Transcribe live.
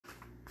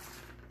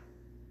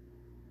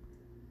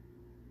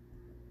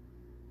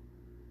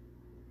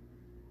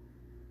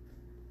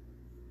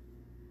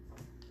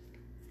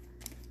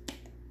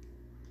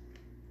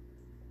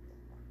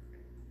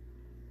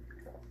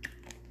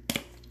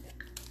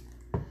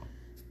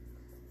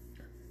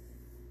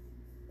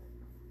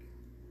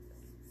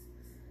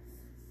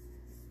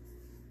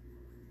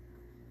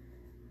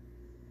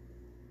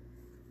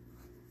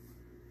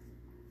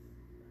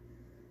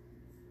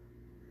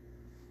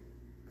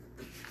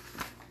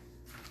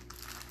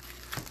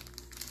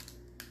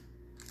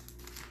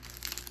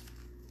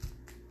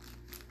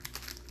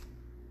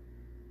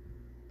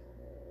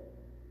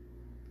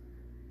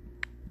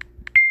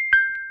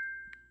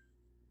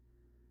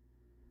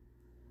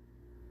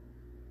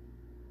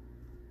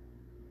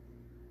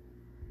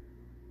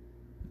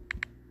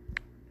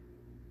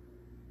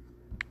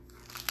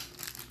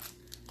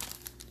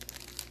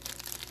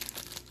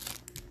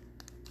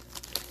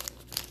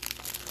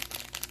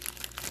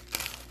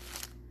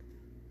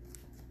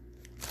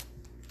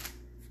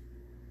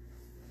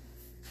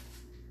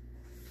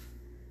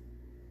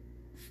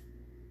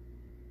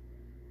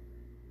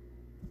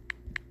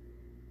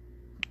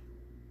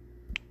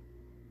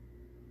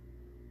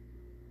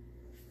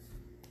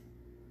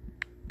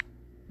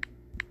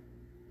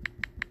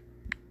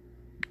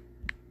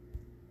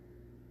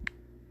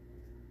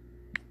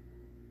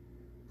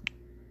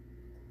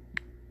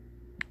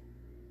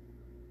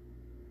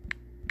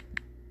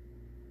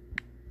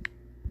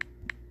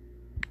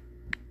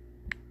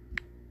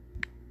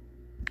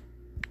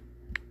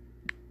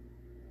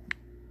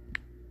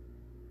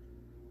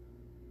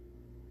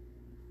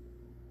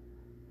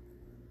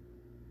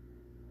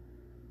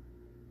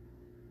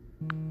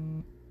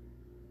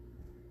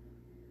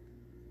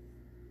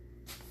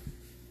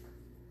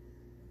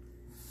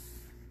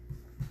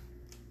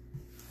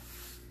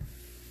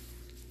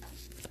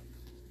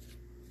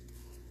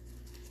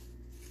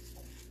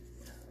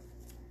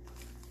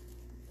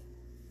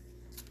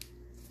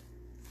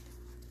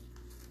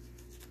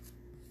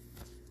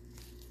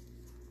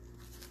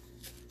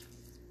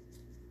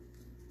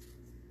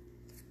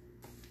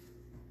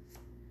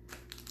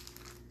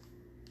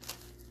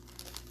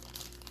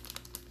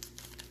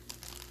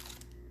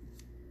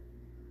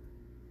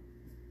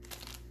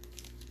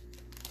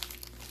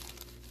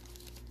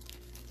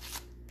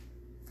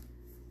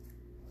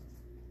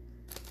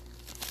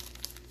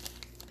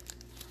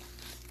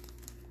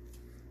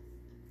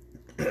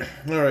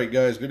Alright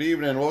guys, good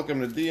evening.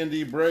 Welcome to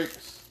D&D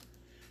Breaks.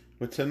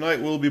 But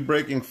tonight we'll be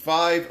breaking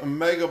 5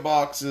 mega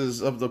boxes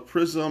of the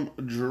Prizm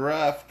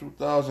Draft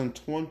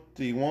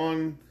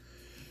 2021.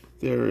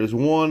 There is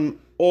one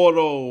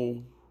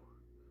auto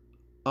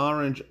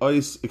orange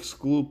ice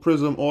exclude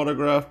Prizm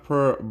autograph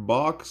per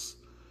box.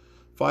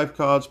 5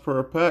 cards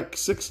per pack,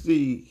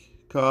 60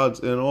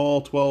 cards in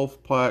all,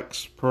 12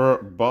 packs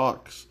per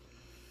box.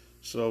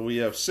 So we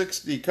have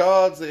 60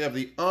 cards. They have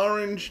the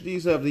orange.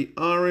 These have the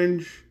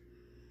orange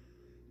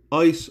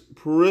ice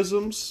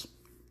prisms.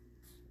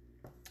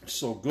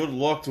 So good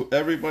luck to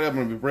everybody. I'm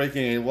going to be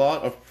breaking a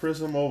lot of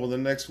Prizm over the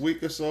next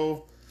week or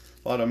so.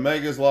 A lot of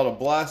megas, a lot of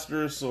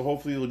blasters. So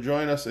hopefully you'll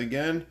join us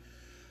again.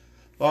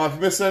 If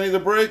you missed any of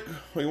the break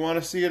or you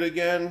want to see it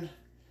again,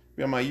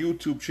 be on my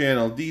YouTube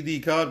channel,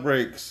 DD Card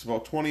Breaks,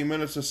 about 20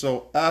 minutes or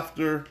so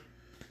after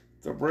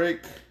the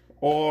break,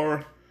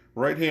 or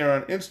right here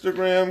on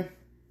Instagram.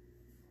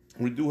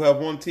 We do have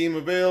one team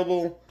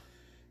available.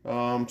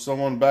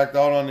 Someone backed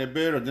out on their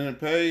bid or didn't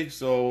pay,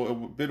 so the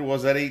bid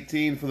was at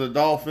 18 for the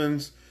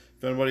Dolphins.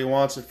 If anybody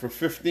wants it for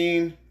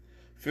 $15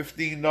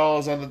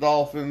 on the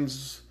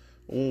Dolphins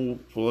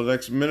for the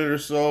next minute or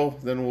so,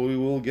 then we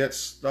will get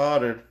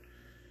started.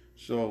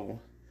 So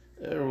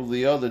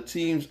the other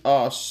teams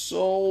are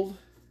sold,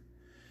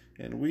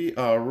 and we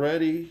are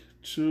ready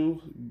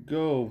to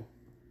go.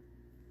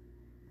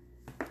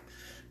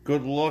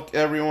 Good luck,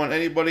 everyone.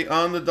 Anybody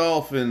on the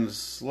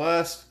Dolphins?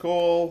 Last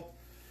call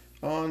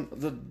on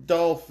the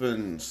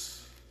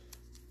Dolphins.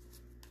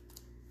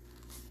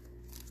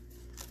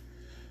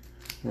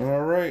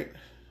 All right.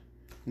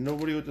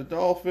 Nobody with the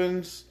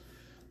Dolphins.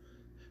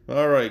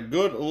 All right.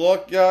 Good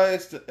luck,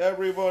 guys, to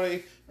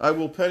everybody. I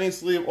will penny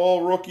sleeve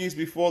all rookies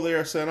before they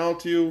are sent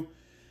out to you.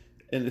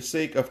 In the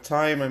sake of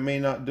time, I may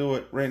not do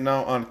it right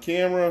now on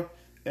camera.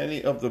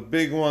 Any of the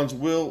big ones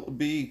will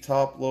be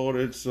top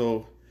loaded,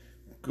 so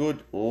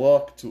good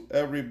luck to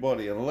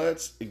everybody. And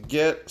let's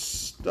get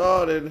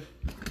started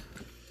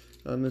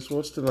on this.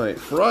 What's tonight?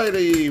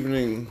 Friday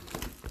evening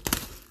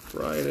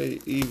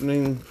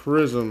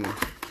Prizm.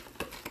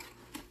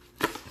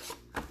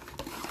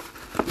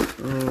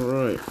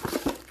 Alright.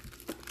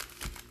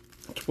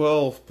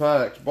 12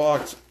 packs.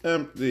 Box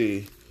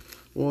empty.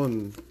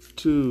 1,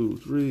 2,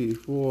 3,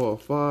 4,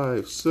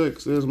 5,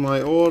 6. There's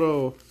my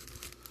auto.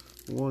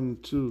 1,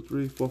 2,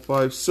 3, 4,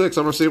 5, 6.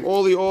 I'm going to save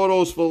all the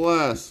autos for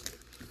last.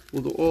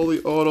 We'll do all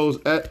the autos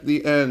at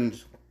the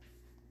end.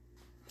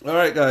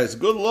 Alright, guys.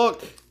 Good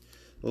luck.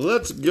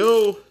 Let's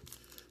go.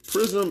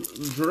 Prizm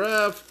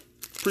Draft.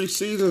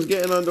 Preseason's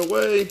getting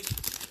underway.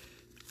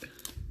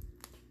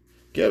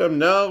 Get them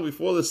now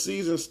before the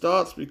season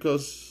starts,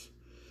 because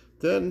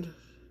then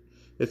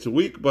it's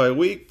week by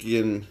week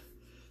and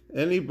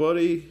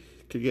anybody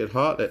could get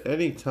hot at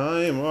any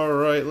time.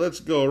 Alright, let's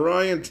go.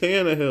 Ryan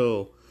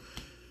Tannehill.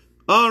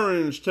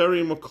 Orange,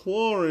 Terry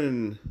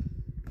McLaurin.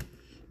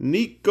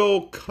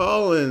 Nico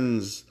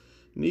Collins.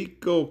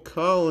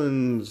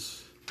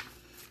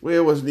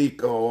 Where was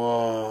Nico?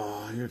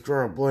 Oh, you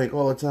draw a blank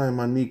all the time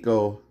on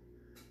Nico.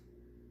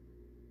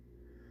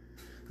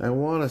 I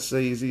want to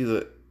say he's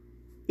either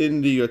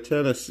Indy or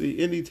Tennessee.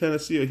 Indy,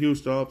 Tennessee, or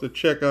Houston. I'll have to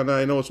check on that.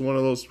 I know it's one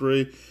of those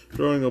three.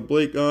 Drawing a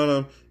blank on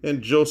him.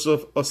 And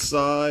Joseph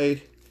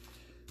Asai.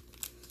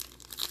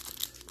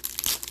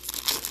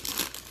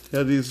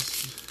 Yeah,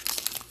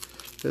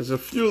 there's a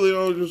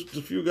few, just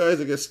a few guys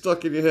that get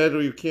stuck in your head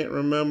or you can't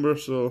remember,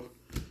 so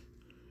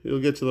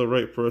you'll get to the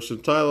right person.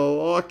 Tyler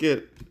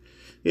Lockett.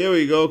 Here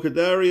we go.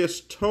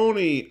 Kadarius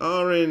Toney,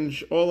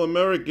 orange,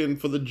 All-American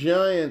for the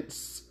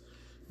Giants.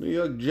 New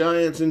York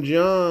Giants and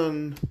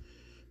John.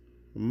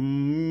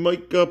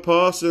 Micah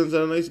Parsons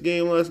had a nice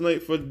game last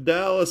night for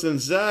Dallas.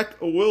 And Zach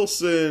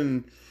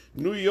Wilson,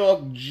 New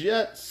York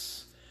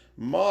Jets.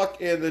 Mark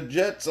and the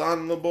Jets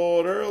on the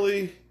board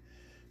early.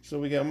 So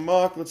we got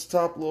Mark. Let's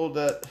top load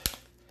that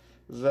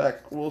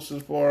Zach Wilson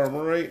for him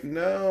right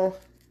now.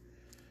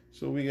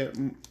 So we get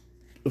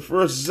the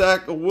first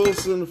Zach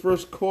Wilson, the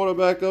first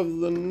quarterback of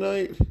the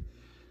night,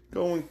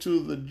 going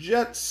to the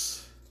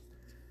Jets.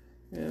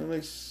 And a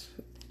nice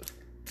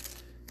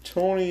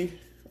Tony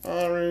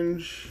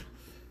orange.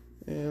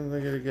 And they're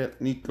going to get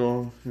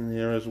Nico in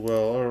here as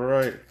well. All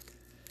right.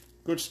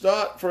 Good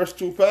start. First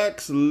 2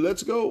 packs.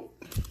 Let's go.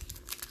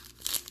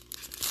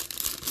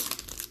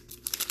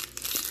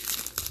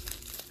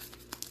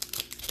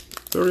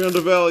 Very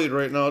undervalued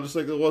right now, just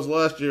like it was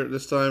last year at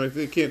this time. I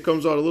think it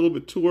comes out a little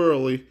bit too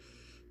early,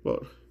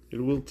 but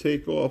it will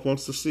take off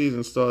once the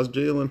season starts.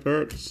 Jalen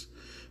Hurts,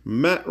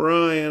 Matt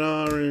Ryan,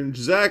 orange,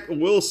 Zach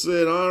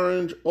Wilson,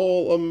 orange,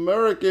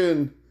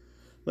 All-American.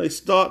 Nice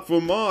start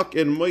for Mark,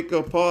 and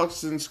Micah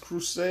Parsons,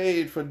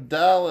 Crusade for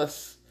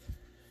Dallas.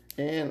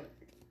 And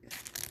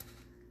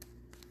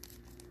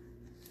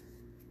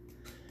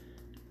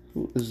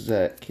who is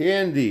that?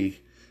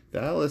 Candy.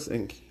 Dallas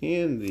and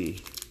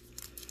Candy.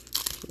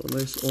 So a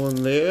nice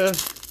one there.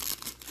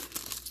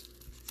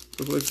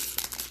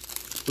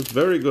 Looked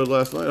very good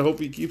last night. I hope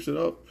he keeps it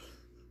up.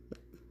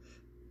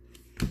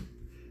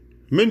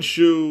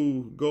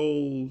 Minshew,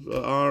 gold,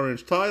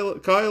 orange.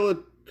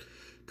 Kyler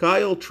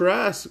Kyle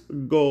Trask,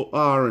 gold,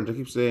 orange. I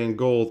keep saying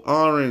gold,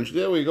 orange.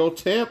 There we go.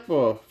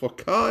 Tampa for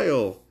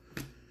Kyle.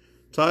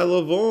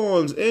 Tyler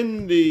Vaughn's,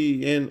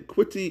 Indy, and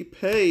Kwity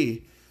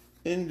Paye,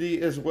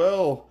 Indy as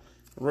well.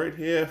 Right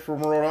here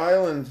from Rhode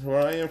Island,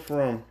 where I am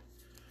from.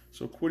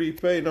 So Kwity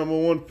Paye,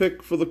 #1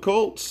 pick for the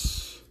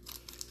Colts.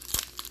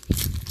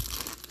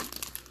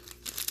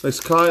 Nice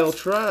Kyle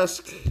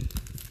Trask.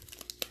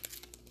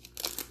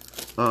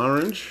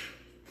 Orange.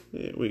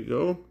 There we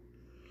go.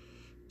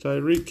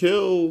 Tyreek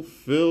Hill,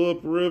 Phillip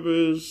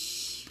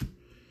Rivers,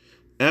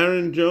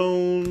 Aaron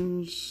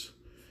Jones,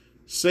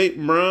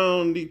 St.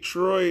 Brown,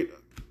 Detroit,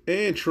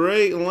 and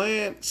Trey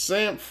Lance,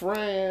 San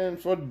Fran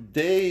for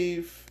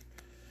Dave.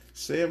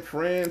 San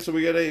Fran. So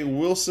we got a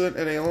Wilson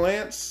and a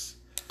Lance.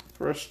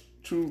 First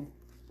two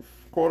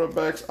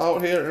quarterbacks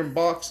out here in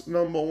box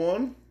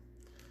 #1.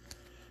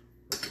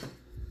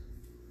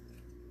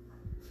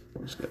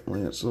 Let's get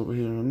Lance over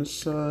here on this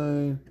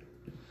side.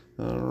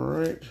 All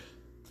right.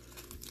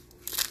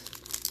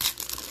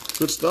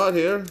 Good start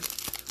here.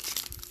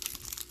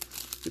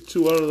 Get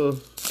 2 out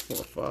of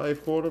the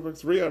 5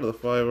 quarterbacks. 3 out of the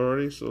 5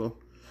 already. So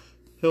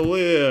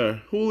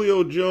Hilaire,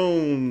 Julio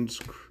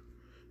Jones,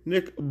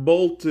 Nick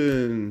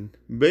Bolton,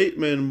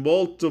 Bateman,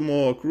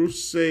 Baltimore,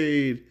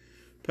 Crusade,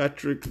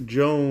 Patrick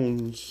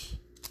Jones.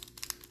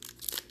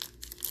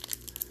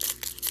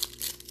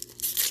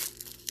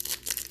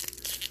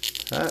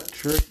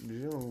 Patrick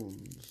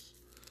Jones.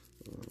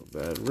 Oh,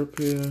 bad rip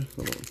here.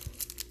 Come on.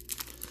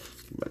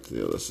 Back to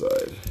the other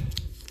side.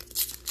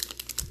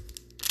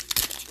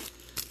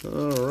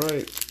 All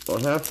right. We're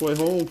halfway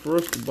home.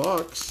 First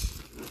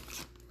box.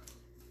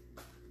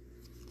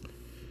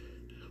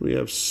 We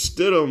have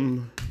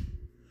Stidham,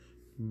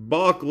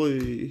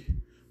 Barkley,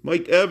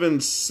 Mike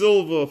Evans,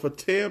 Silva for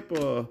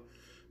Tampa,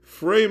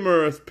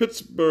 Framerth,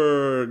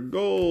 Pittsburgh,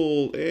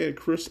 gold, and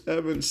Chris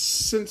Evans,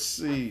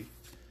 Cincy.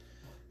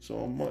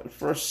 So my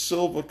first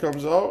Silva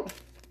comes out.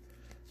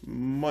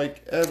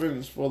 Mike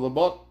Evans for the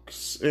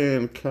Bucks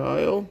and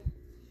Kyle.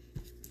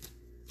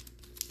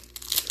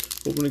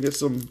 Hoping to get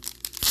some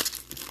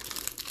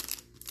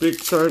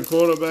big-time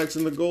quarterbacks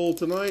in the gold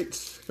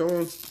tonight. Come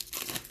on.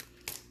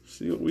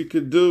 See what we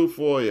could do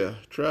for you.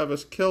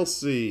 Travis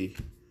Kelce,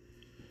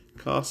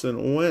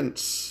 Carson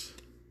Wentz,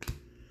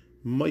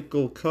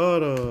 Michael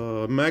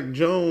Carter, Mac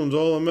Jones,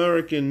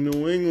 All-American,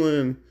 New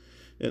England,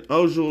 and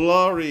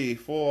Ojulari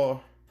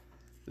for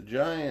the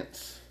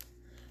Giants.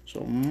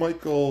 So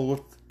Michael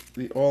with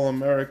the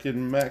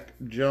All-American Mac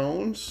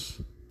Jones.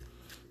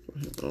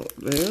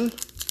 There.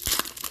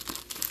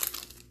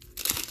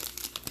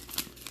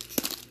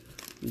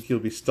 I think he'll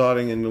be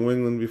starting in New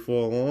England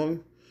before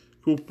long.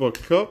 Cooper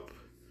Kupp,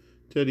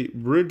 Teddy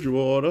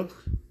Bridgewater,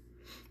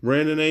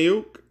 Brandon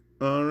Ayuk,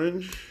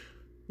 orange,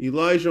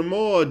 Elijah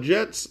Moore,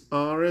 Jets,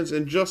 orange,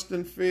 and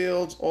Justin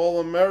Fields,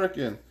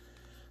 All-American.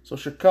 So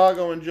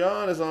Chicago and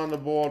John is on the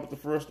board with the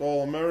first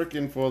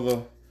All-American for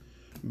the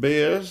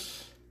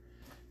Bears.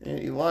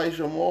 And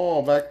Elijah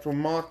Moore back from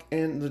Mark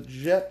and the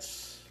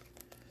Jets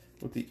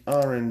with the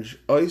orange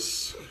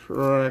ice,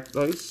 cracked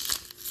ice.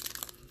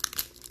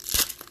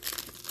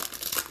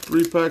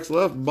 3 packs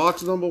left.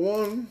 Box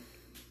 #1.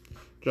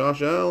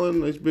 Josh Allen,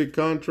 nice big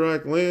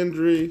contract.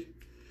 Landry,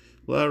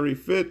 Larry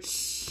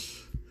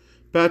Fitz,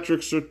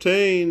 Patrick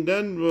Surtain,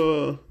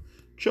 Denver,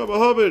 Chubba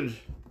Hubbard,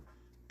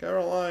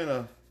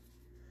 Carolina.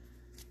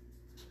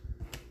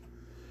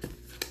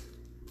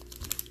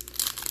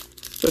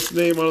 Best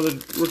name out of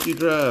the rookie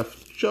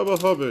draft, Chubba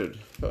Hubbard.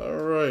 All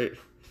right.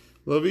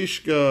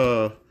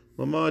 Lavishka,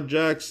 Lamar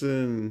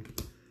Jackson,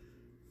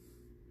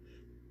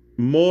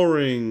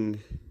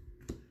 Mooring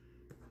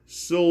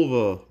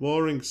Silva.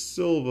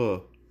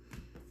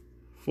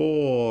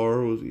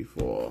 Who was he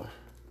for?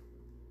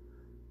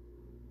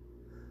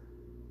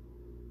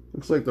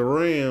 Looks like the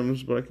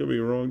Rams, but I could be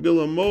wrong.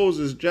 Dylan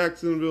Moses,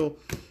 Jacksonville.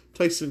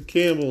 Tyson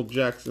Campbell,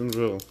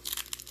 Jacksonville.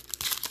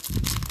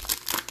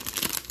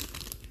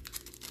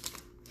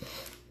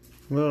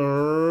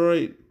 All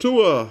right.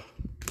 Tua.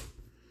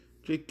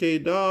 J.K.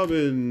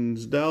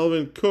 Dobbins,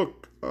 Dalvin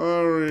Cook,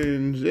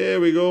 orange.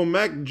 There we go.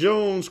 Mac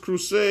Jones,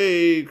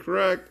 Crusade,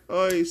 cracked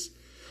ice.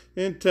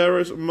 And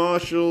Terrace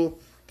Marshall,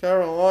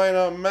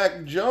 Carolina.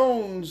 Mac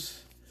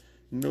Jones,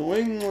 New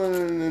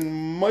England,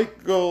 and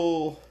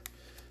Michael.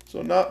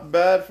 So not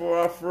bad for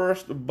our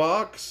first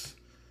box.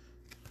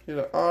 Get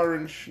an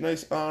orange,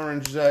 nice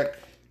orange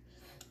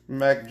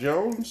Mac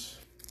Jones.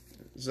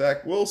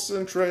 Zach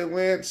Wilson, Trey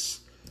Lance.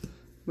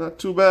 Not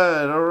too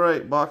bad. All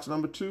right, box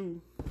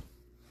 #2.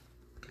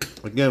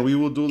 Again, we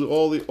will do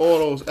all the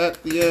autos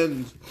at the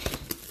end.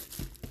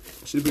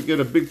 See if we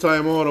get a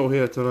big-time auto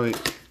here tonight.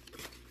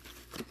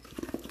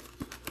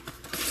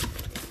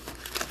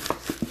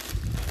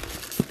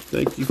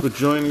 Thank you for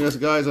joining us,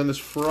 guys, on this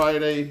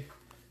Friday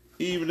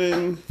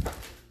evening.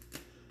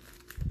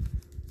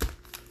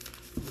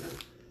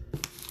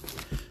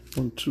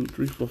 1, 2,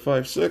 3, 4,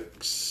 5,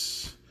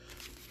 6.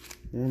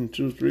 1,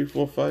 2, 3,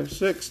 4, 5,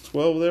 6.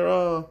 12 there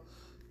are.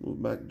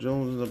 Move back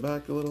Jones in the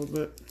back a little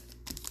bit.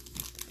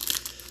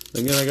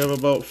 Again, I got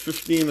about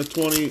 15 to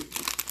 20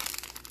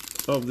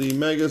 of the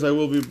megas I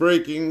will be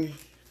breaking,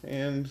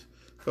 and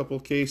a couple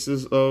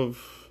cases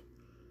of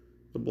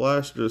the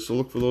blasters, so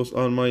look for those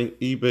on my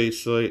eBay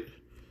site.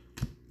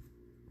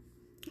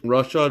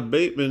 Rashad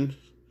Bateman,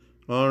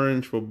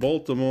 orange for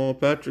Baltimore.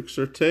 Patrick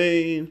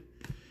Surtain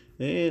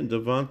and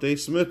Devontae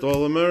Smith,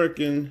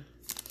 All-American.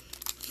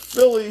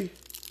 Philly,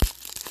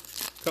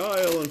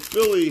 Kyle and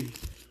Philly.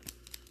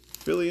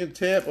 Philly and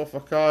Tampa for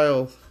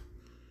Kyle.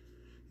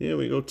 Here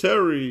we go.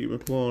 Terry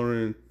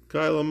McLaurin,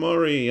 Kyler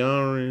Murray,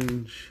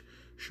 orange.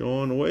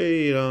 Sean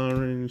Wade,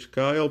 orange.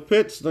 Kyle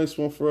Pitts, nice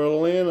one for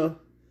Atlanta.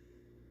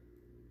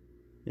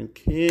 And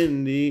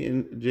Candy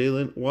and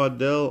Jalen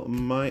Waddell,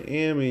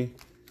 Miami.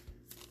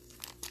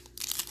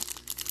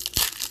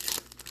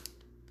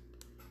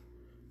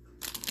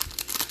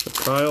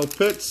 Kyle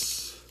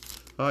Pitts,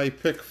 high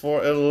pick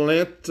for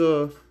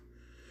Atlanta.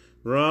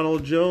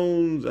 Ronald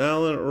Jones,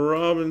 Allen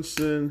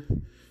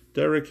Robinson,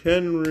 Derrick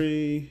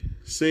Henry,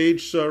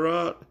 Sage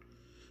Surratt,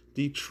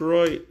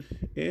 Detroit,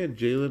 and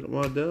Jalen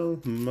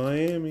Waddell,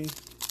 Miami.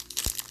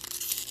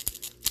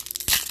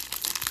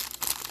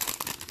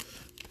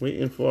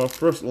 Waiting for our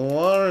first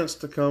Lawrence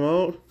to come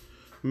out.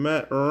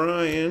 Matt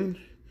Ryan.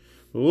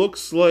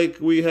 Looks like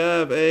we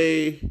have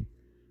a...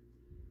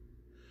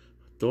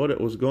 Thought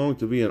it was going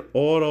to be an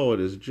auto. It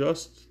is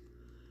just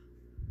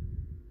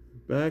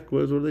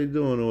backwards. What are they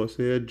doing to us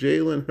here?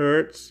 Jalen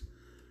Hurts.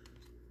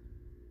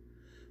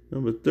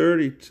 Number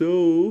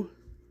 32.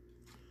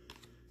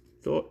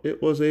 Thought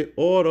it was a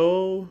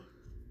auto.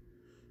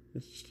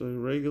 It's just a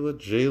regular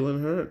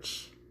Jalen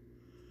Hurts.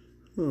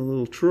 Oh, a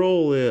little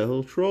troll there. A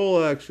little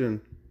troll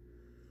action.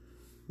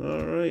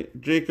 All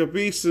right. Jacob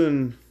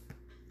Eason.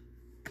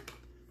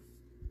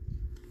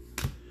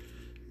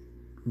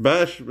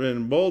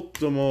 Bashman,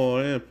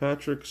 Baltimore, and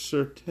Patrick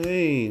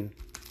Surtain.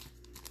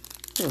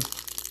 Huh.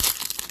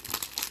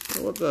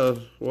 What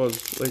the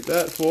was like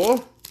that for?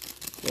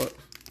 What?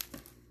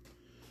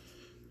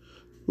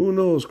 Who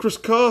knows? Chris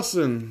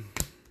Carson,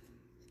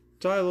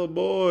 Tyler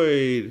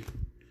Boyd,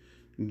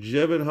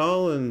 Javon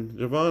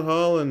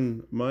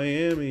Holland,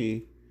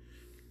 Miami,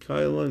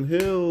 Kylan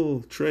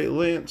Hill, Trey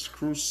Lance,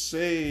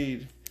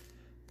 Crusade.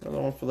 Another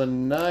one for the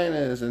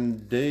Niners,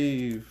 and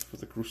Dave for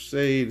the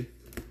Crusade.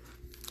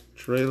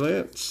 Trey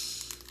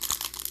Lance.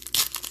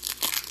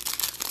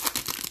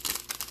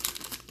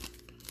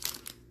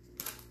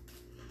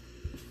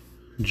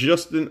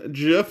 Justin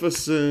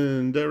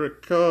Jefferson,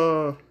 Derek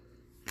Carr,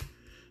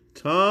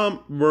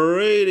 Tom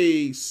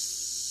Brady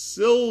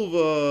Silva.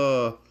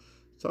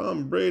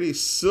 Tom Brady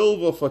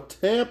Silva for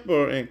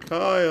Tampa, and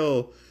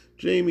Kyle.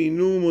 Jamie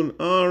Newman,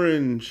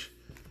 orange.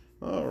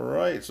 All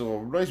right, so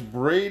a nice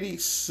Brady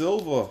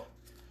Silva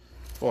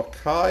for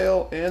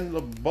Kyle and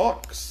the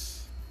Bucks.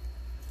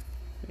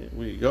 Here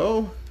we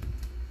go.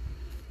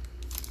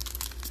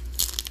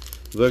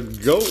 The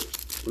GOAT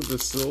with the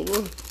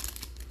silver.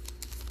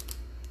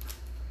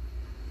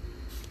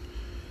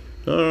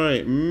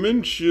 Alright,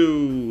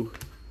 Minshew.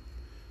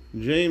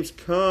 James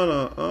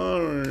Conner,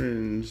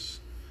 orange.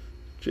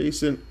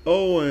 Jason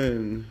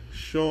Owen.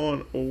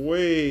 Sean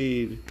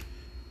Wade.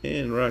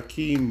 And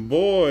Raheem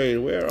Boyd.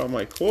 Where are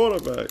my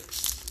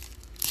quarterbacks?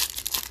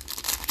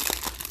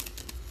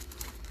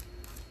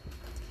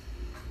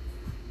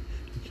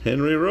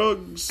 Henry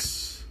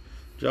Ruggs,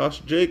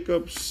 Josh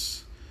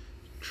Jacobs,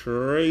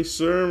 Trey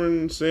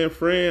Sermon, San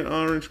Fran,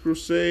 Orange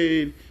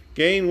Crusade,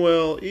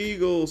 Gainwell,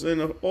 Eagles,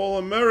 and an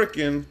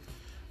All-American,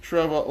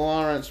 Trevor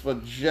Lawrence for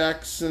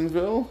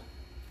Jacksonville.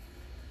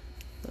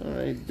 All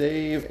right,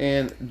 Dave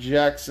and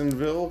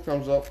Jacksonville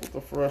comes up with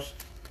the first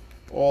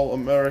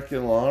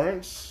All-American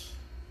Lawrence.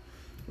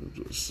 Move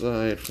to the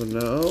side for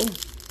now.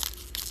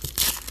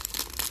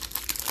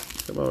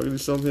 Come on, we're going to do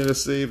something to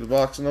save the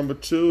box number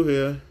 2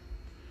 here.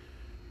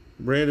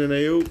 Brandon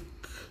Ayuk,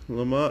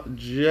 Lamar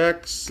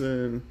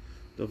Jackson,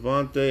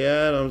 Devontae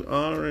Adams,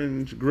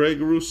 orange,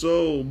 Greg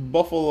Rousseau,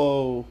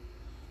 Buffalo,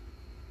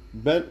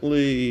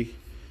 Bentley,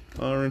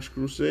 Orange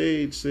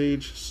Crusade,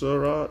 Sage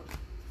Surratt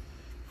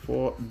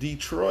for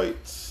Detroit.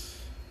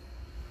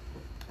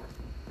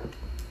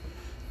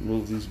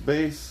 Move these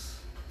base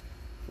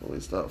before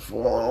they start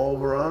falling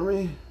over on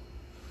me.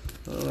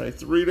 All right,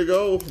 3 to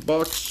go,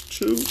 box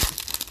 2.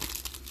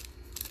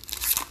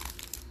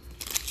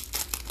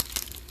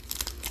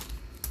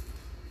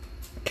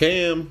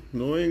 Cam,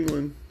 New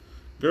England,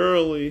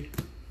 Gurley,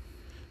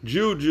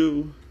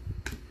 Juju,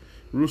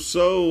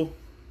 Rousseau,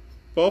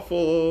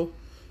 Buffalo,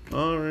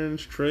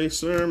 orange, Trey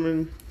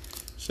Sermon,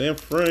 San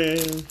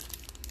Fran.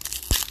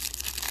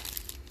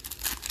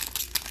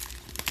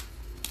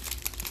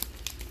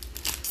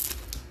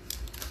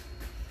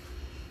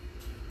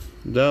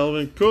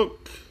 Dalvin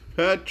Cook,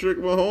 Patrick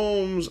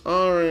Mahomes,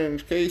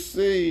 orange,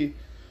 KC,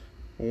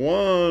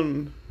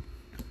 1.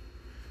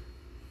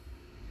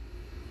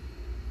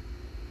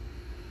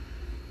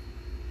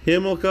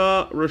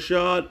 Hamilcar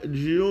Rashad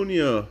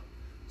Jr.,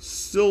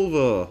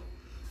 silver.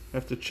 I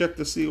have to check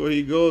to see where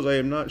he goes. I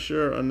am not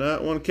sure on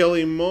that one.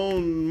 Kelly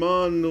Mon,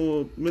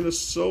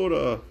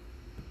 Minnesota.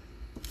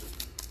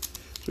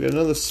 So we got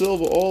another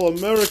silver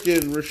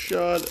All-American,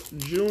 Rashad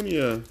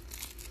Jr.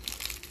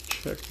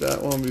 check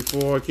that one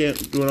before. I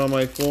can't do it on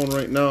my phone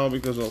right now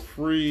because I'll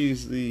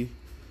freeze the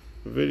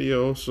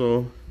video,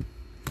 so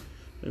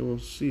I will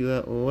see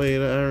that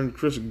later. Aaron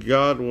Chris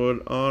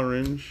Godwin,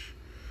 orange.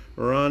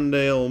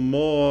 Rondale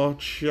Moore,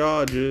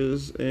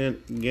 Chargers, and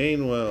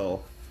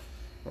Gainwell.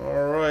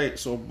 Alright,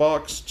 so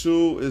box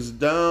 2 is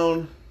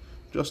down.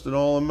 Just an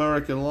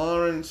All-American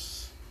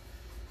Lawrence.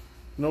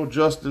 No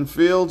Justin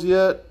Fields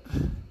yet.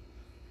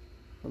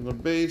 On the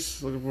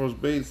base, looking for his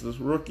base, the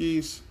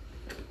rookies.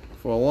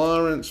 For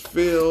Lawrence,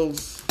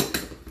 Fields,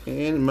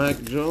 and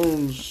Mac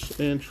Jones,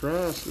 and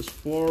Trask. There's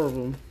 4 of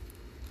them.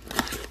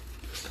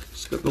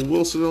 Just got the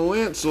Wilson and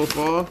Lance so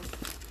far.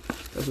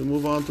 As we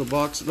move on to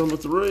box number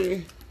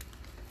 3.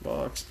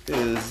 Box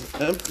is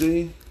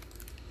empty.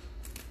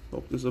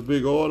 Hope there's a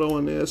big auto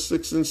in there.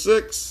 6 and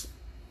 6.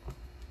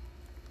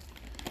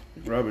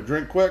 Grab a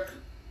drink quick.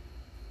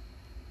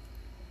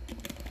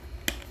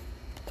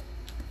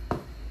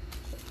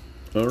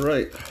 All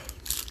right.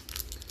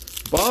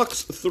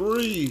 Box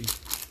 3.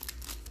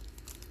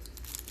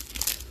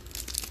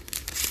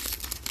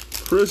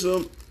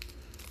 Prizm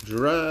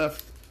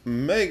Draft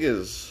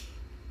Megas.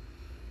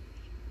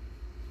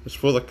 It's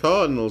for the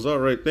Cardinals. All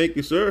right. Thank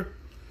you, sir.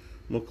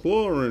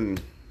 McLaurin.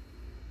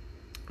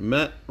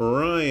 Matt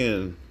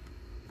Ryan.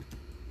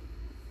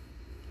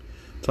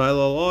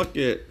 Tyler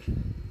Lockett.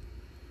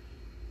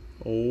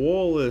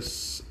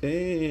 Wallace.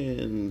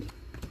 And...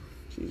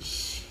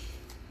 Jeez.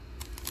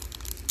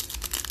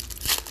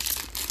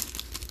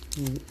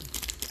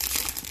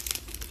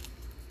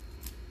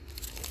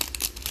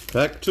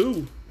 Pack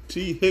 2.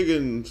 T.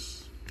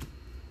 Higgins.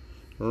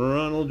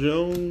 Ronald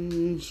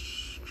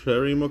Jones.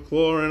 Terry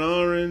McLaurin,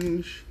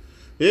 orange.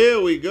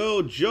 Here we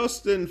go.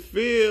 Justin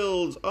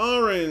Fields,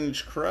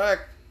 orange.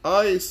 Cracked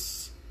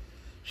ice.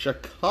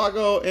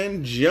 Chicago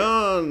and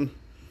John.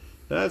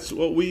 That's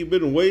what we've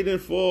been waiting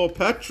for.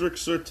 Patrick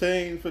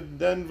Surtain for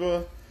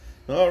Denver.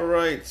 All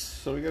right.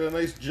 So we got a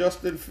nice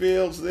Justin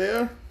Fields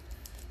there.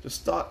 To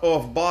start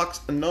off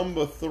box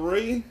number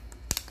 3.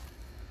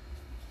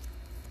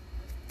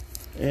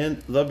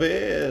 And the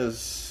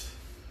Bears.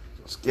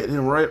 Let's get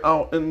him right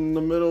out in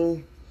the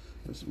middle.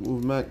 Let's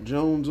move Mac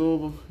Jones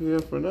over here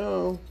for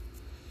now.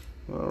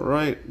 All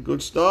right,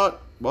 good start.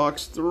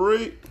 Box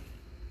 3.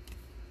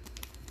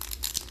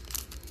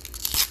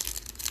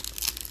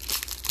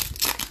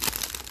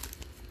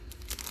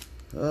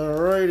 All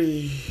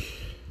righty.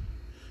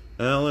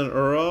 Allen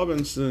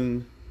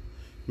Robinson,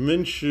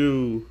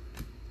 Minshew,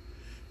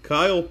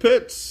 Kyle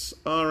Pitts,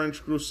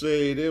 Orange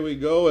Crusade. There we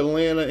go.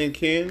 Atlanta and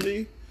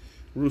Candy.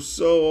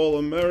 Rousseau,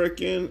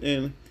 All-American,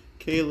 and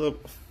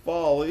Caleb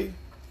Foley.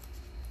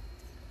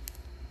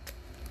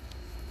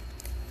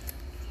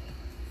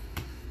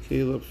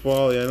 Caleb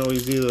Foley, I know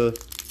he's either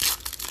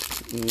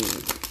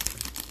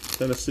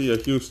Tennessee or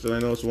Houston. I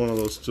know it's one of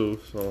those two.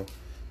 So,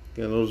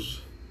 again,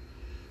 those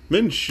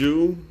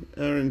Minshew,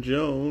 Aaron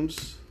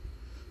Jones,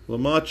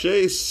 Lamar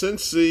Chase,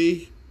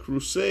 Cincy,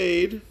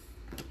 Crusade,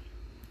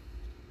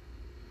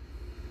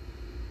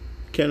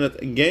 Kenneth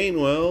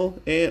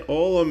Gainwell, and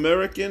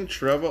All-American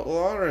Trevor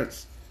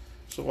Lawrence.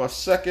 So our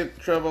second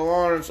Trevor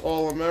Lawrence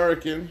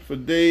All-American for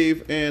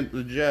Dave and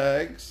the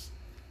Jags.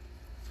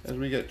 As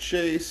we get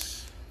Chase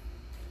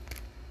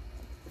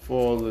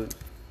for the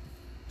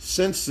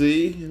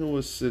Cincy. Who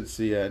was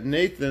Cincy at?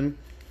 Nathan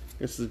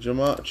gets the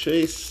Jamar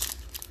Chase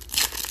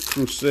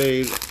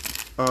Crusade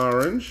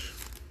orange.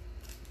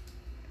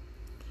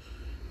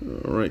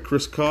 All right,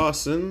 Chris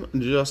Carson,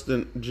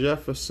 Justin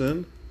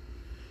Jefferson,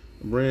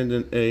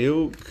 Brandon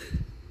Ayuk,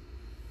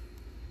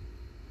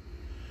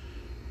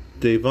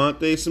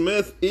 Devontae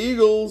Smith,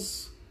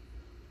 Eagles,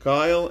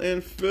 Kyle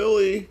and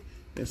Philly,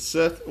 and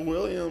Seth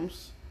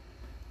Williams.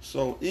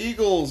 So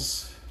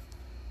Eagles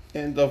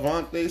and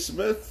Devontae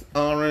Smith,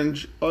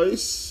 orange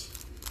ice.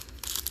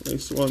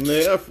 Nice one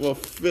there for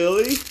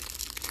Philly.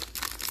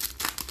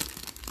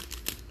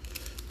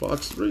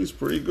 Box 3 is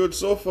pretty good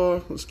so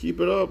far. Let's keep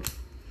it up.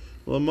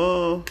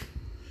 Lamar,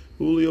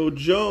 Julio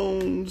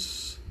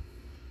Jones,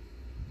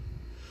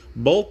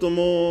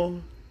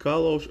 Baltimore,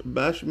 Carlos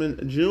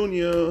Basham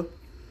Jr.,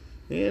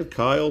 and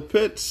Kyle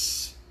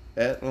Pitts,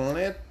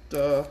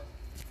 Atlanta.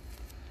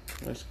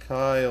 Nice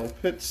Kyle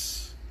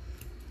Pitts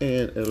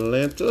and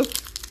Atlanta.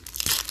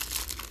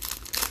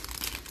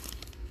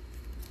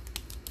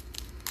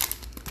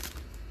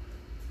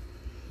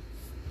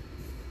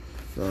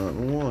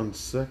 One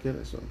second.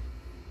 This one.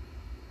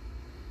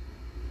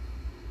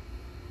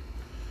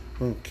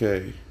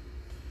 Okay.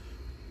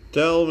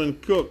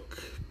 Dalvin Cook,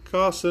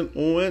 Carson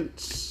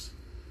Wentz,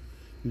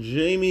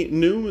 Jamie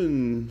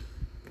Newman,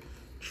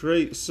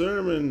 Trey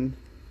Sermon,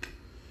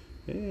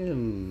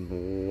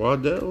 and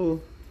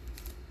Waddell,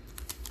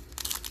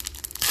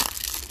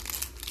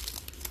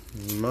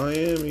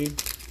 Miami.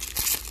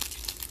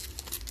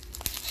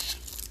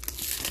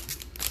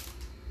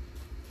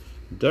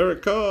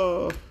 Derek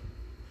Carr,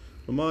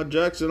 Lamar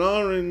Jackson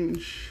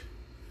orange,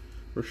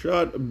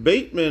 Rashad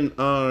Bateman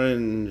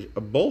orange,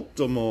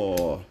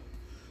 Baltimore,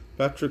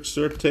 Patrick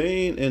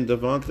Surtain and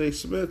Devontae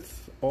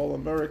Smith,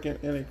 All-American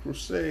and a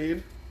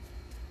Crusade.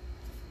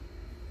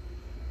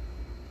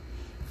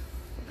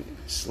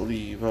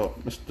 sleeve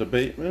out Mr.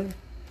 Bateman.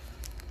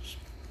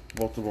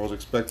 Baltimore's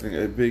expecting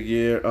a big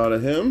year out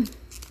of him.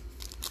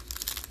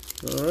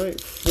 Alright,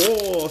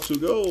 4 to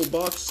go,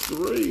 box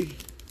 3.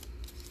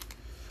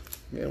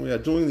 And we are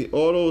doing the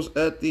autos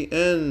at the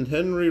end.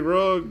 Henry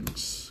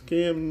Ruggs,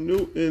 Cam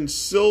Newton,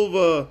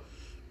 Silva,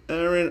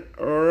 Aaron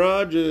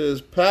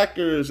Rodgers,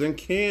 Packers, and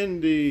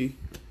Candy.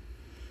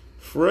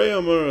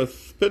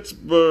 Freyamirth,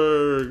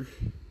 Pittsburgh,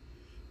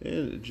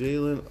 and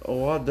Jalen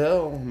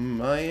Waddell,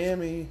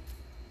 Miami.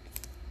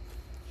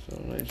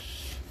 So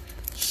nice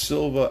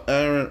Silva,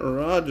 Aaron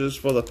Rodgers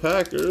for the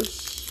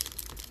Packers.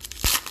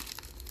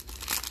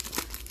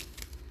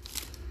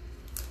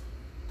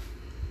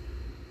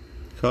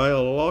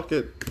 Kyle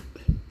Lockett,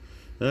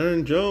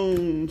 Aaron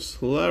Jones,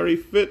 Larry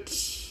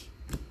Fitz,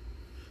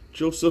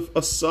 Joseph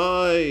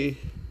Asai,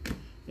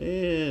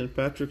 and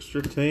Patrick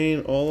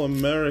Surtain,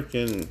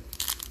 All-American.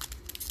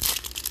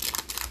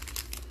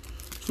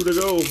 2 to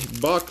go,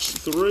 box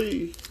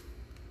 3.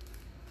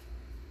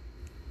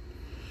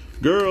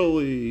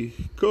 Gurley,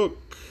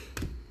 Cook,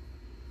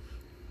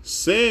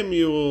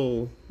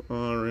 Samuel,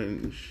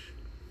 orange,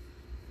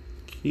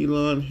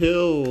 Keelan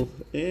Hill,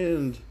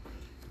 and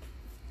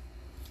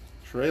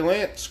Trey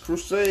Lance,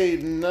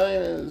 Crusade,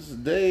 Niners,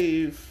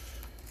 Dave.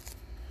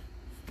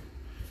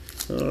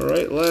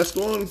 Alright, last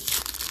one.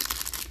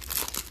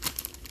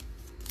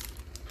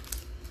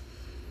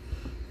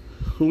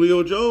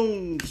 Julio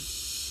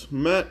Jones,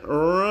 Matt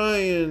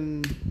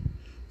Ryan,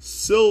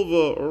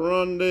 Silva,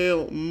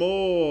 Rondale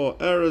Moore,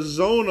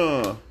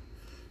 Arizona,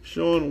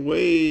 Sean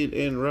Wade,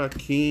 and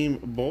Raheem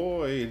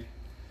Boyd.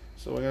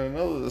 So we got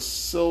another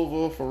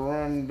Silva for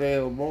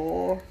Rondale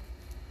Moore.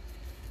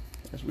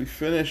 As we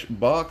finish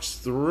box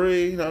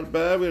 3, not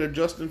bad. We had a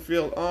Justin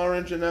Field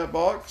orange in that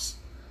box.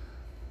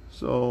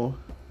 So,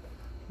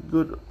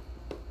 good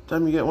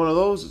time you get one of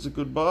those. It's a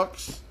good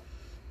box.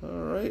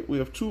 Alright, we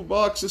have 2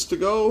 boxes to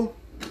go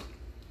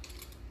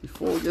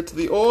before we get to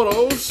the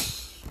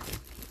autos.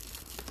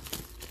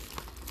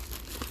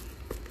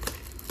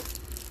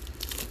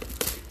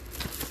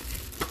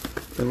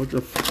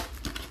 And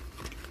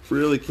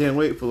really can't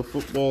wait for the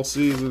football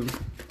season.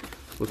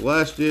 With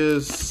last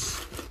year's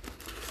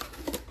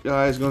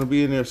guys going to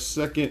be in their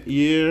 2nd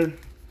year,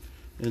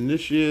 and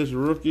this year's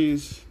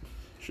rookies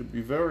should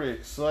be very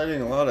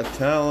exciting. A lot of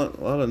talent,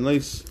 a lot of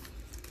nice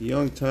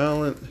young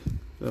talent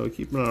that we're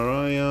keeping our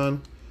eye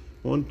on.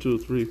 1, 2,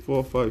 3,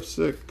 4, 5,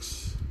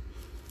 6.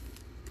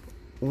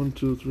 1,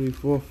 2, 3,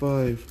 4,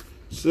 5,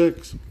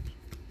 6.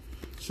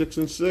 6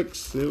 and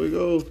 6. There we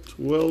go.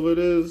 12 it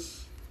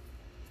is.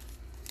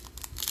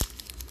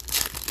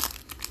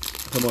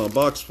 Come on,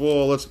 box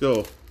 4. Let's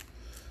go.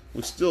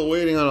 We're still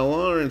waiting on a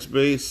Lawrence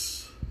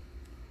base.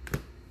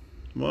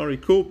 Mari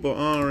Cooper,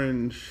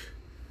 orange.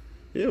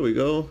 Here we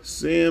go.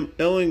 Sam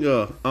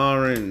Ellinger,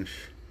 orange.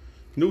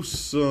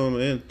 Newsome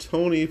and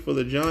Tony for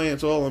the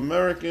Giants,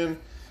 All-American.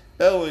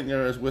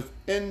 Ellinger is with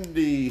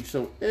Indy.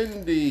 So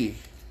Indy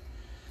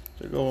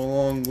to go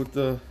along with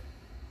the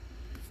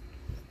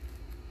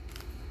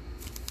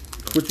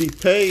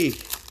Quitty Pay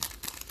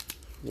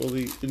for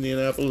the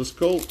Indianapolis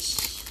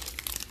Colts.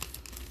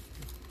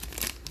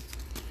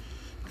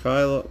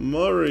 Kyler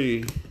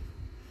Murray,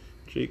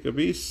 Jacob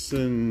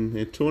Eason,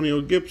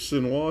 Antonio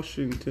Gibson,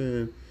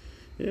 Washington.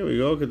 Here we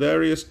go,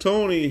 Kadarius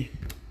Toney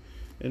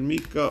and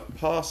Micah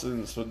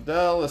Parsons for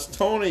Dallas.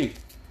 Toney,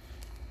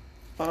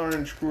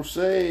 Orange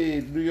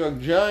Crusade, New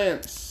York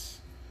Giants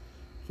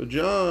for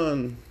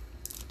John.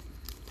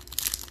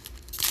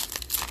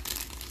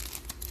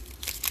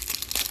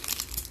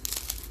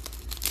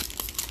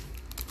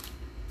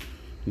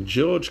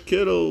 George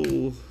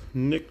Kittle,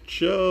 Nick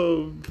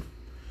Chubb,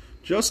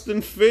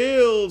 Justin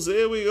Fields,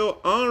 there we go,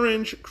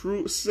 Orange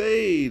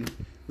Crusade.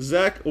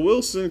 Zach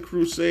Wilson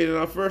Crusade, and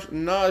our first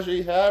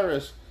Najee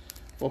Harris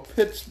for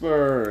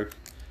Pittsburgh.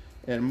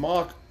 And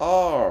Mark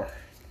R.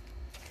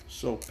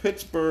 So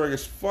Pittsburgh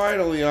is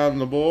finally on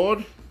the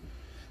board.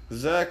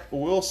 Zach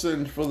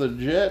Wilson for the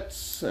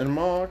Jets, and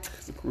Mark,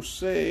 the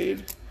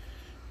Crusade.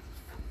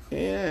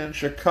 And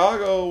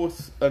Chicago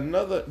with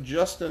another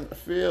Justin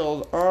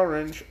Fields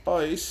Orange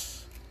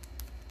Ice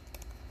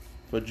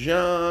for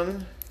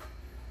John.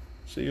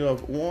 So you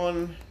have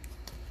 1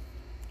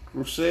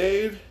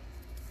 Crusade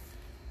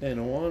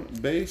and 1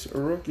 base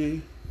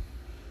rookie.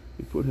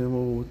 We put him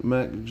over with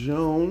Mac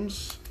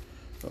Jones.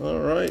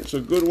 Alright,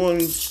 so good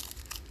ones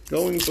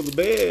going for the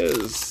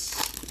Bears.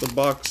 The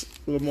box,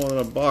 a little more than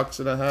a box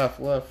and a half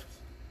left.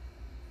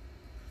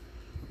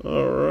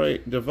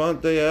 Alright,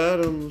 Devontae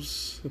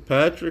Adams,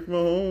 Patrick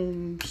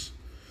Mahomes,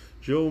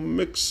 Joe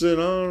Mixon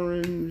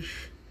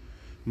Orange,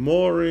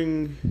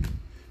 Mooring,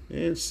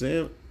 and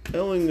Sam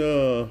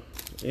Ellinger,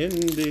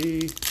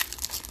 Indy.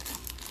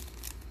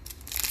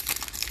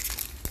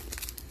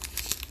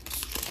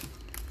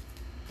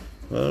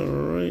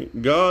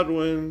 Alright,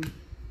 Godwin,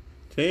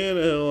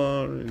 Tannehill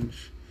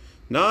Orange,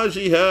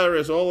 Najee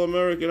Harris,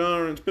 All-American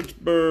Orange,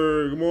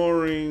 Pittsburgh,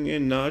 Mooring,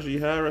 and Najee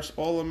Harris,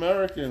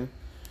 All-American.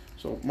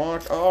 So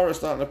Mark R is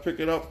starting to pick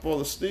it up for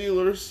the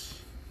Steelers.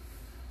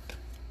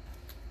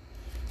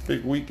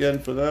 Big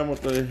weekend for them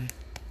with the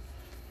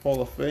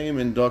Hall of Fame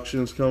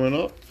inductions coming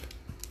up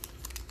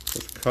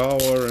with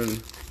Kawa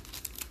and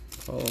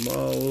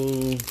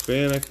Palomalu,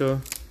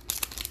 Faneca,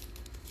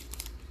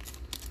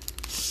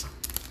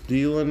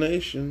 Steeler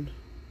Nation,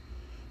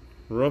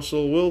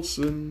 Russell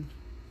Wilson,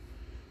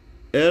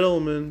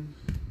 Edelman,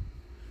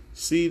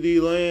 C.D.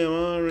 Lamb,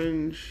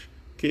 orange,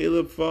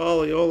 Caleb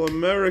Farley,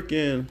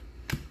 All-American,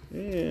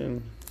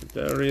 and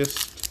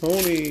Darius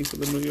Toney for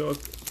the New York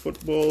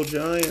Football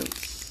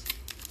Giants.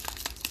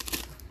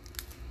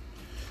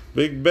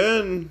 Big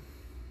Ben,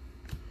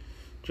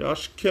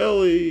 Josh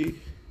Kelly,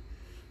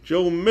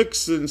 Joe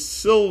Mixon,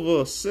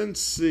 Silva,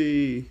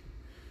 Cincy,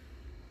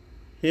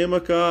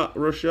 Hamaka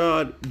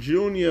Rashad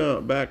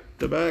Jr.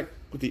 back-to-back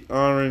with the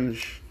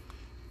orange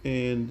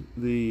and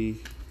the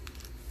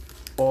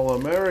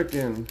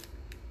All-American.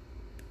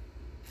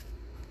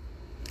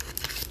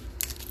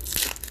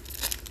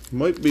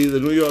 Might be the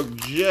New York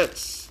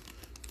Jets.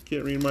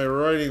 Can't read my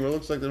writing, but it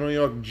looks like the New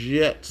York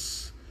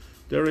Jets.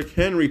 Derrick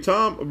Henry,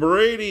 Tom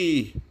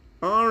Brady,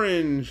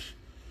 orange.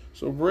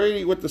 So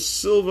Brady with the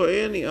silver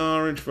and the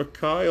orange for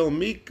Kyle.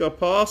 Micah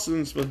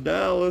Parsons for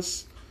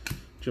Dallas.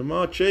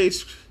 Jamar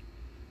Chase,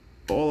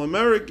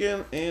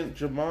 All-American, and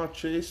Jamar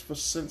Chase for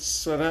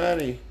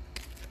Cincinnati.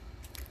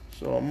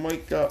 So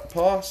Micah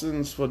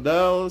Parsons for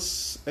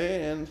Dallas,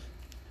 and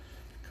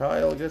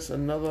Kyle gets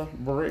another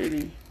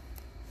Brady.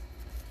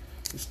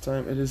 This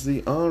time it is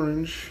the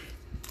orange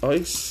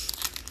ice.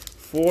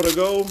 4 to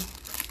go.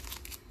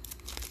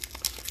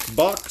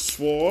 Box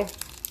 4.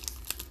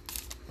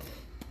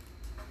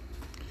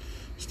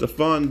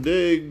 Stephon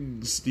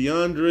Diggs,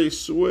 DeAndre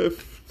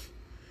Swift,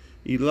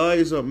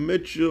 Elijah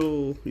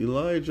Mitchell,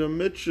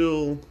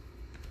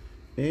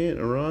 and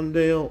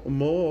Rondale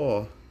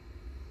Moore.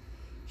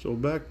 So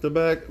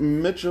back-to-back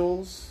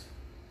Mitchells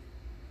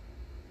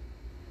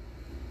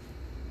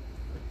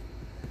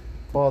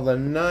for the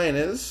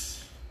Niners.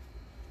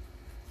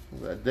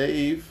 We got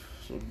Dave.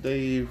 So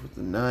Dave with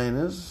the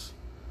Niners.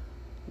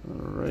 All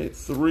right,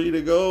 3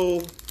 to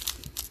go.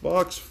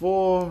 Box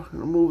 4.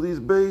 Gonna move these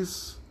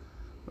base.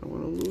 I'm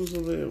gonna lose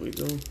them. There we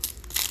go.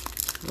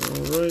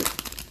 All right.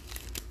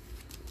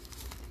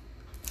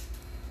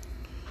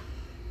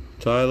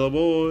 Tyler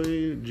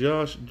Boyd,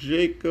 Josh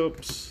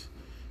Jacobs,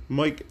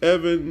 Mike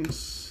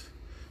Evans,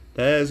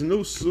 Taz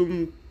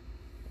Newsome,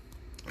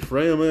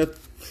 Frameth,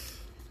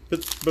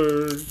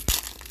 Pittsburgh.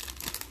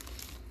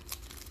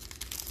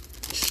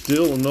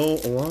 Still no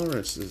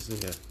Lawrence's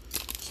there,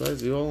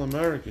 besides the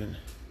All-American.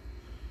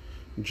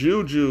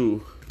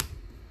 Juju,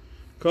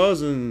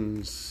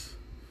 Cousins,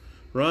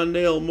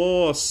 Rondale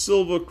Moore,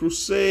 Silver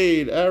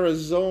Crusade,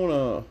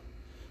 Arizona,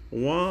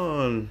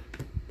 Juan,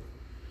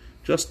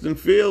 Justin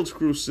Fields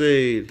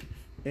Crusade,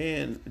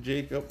 and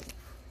Jacob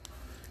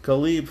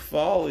Caleb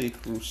Farley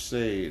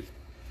Crusade.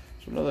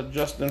 So another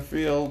Justin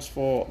Fields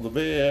for the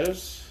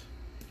Bears.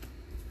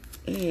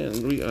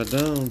 And we are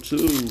down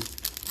to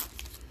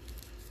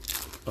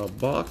a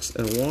box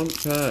and 1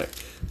 pack.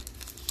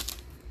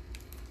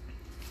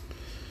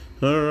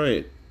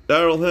 Alright,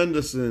 Darrell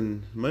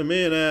Henderson, my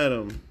man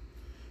Adam,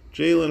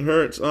 Jalen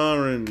Hurts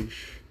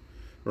orange,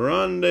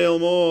 Rondale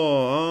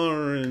Moore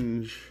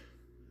orange,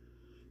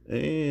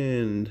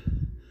 and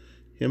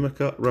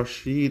Hamaka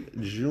Rashid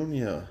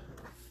Jr.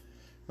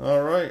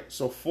 Alright,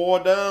 so 4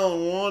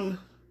 down, 1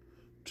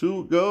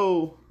 to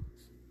go.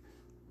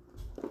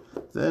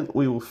 Then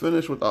we will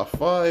finish with our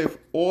 5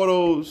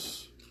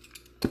 autos.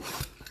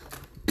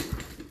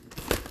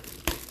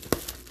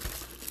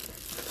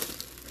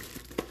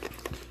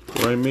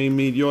 I may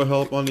need your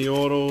help on the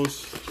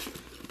autos,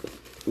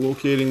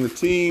 locating the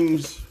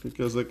teams,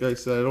 because like I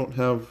said, I don't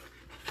have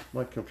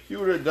my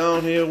computer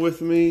down here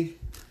with me,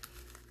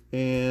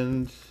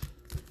 and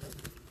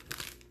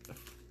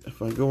if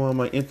I go on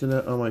my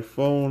internet on my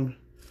phone,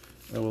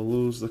 I will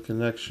lose the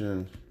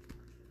connection.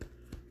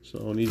 So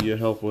I'll need your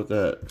help with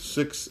that.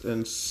 6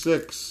 and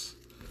 6.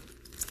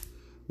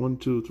 1,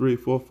 2, 3,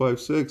 4, 5,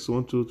 6.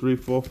 1, 2, 3,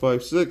 4,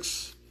 5,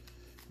 6.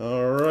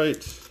 All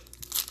right.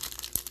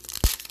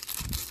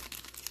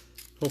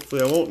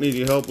 Hopefully I won't need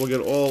your help. We'll get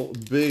all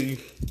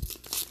big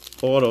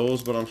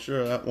autos, but I'm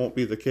sure that won't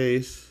be the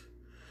case.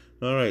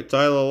 All right,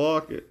 Tyler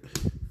Lockett,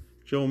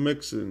 Joe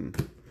Mixon,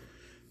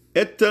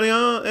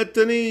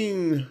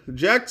 Etienne,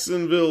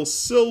 Jacksonville,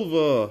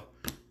 Silva.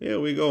 Here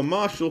we go.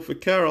 Marshall for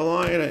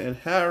Carolina and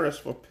Harris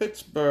for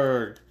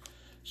Pittsburgh.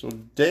 So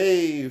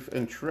Dave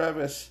and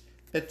Travis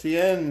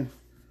Etienne,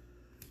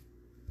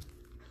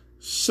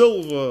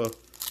 Silva,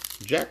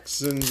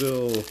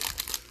 Jacksonville.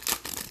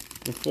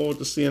 Look forward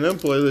to seeing them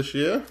play this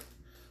year.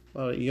 A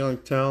lot of young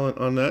talent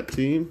on that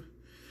team.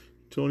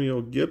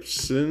 Antonio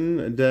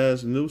Gibson,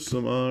 Daz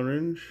Newsome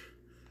orange.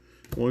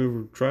 Won't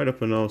even try to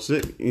pronounce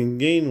it. In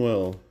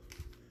Gainwell.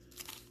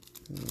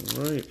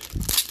 All right.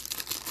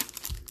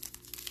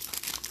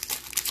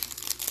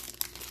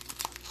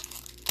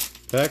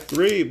 Pack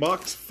 3,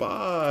 box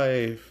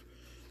 5.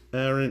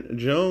 Aaron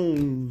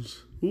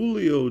Jones,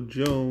 Julio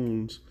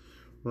Jones,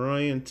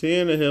 Ryan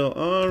Tannehill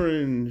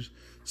orange,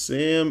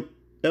 Sam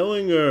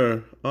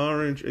Ellinger,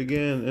 orange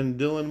again, and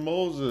Dylan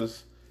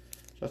Moses.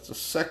 That's the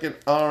second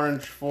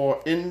orange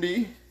for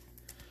Indy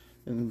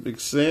and Big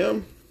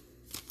Sam.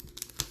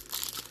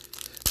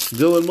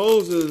 Dylan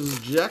Moses,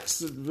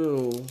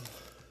 Jacksonville.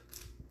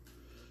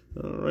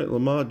 All right,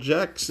 Lamar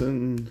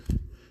Jackson,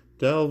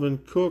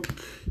 Dalvin Cook,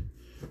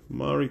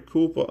 Mari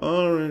Cooper,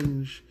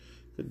 orange,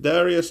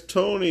 Kadarius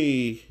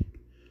Toney,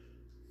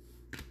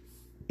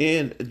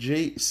 and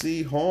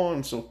J.C.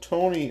 Horn. So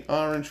Toney,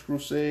 orange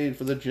crusade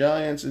for the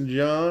Giants and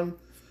John.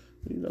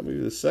 Maybe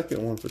the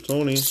second one for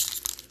Toney,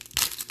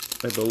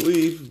 I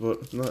believe,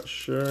 but not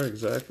sure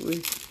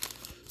exactly.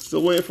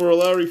 Still waiting for a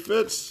Larry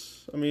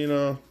Fitz.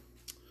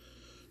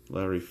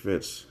 Larry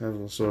Fitz.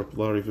 Hasn't sort of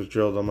Larry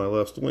Fitzgerald on my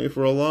left. Still waiting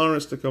for a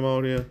Lawrence to come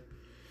out here.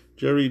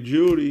 Jerry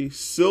Jeudy,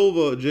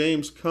 Silva,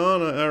 James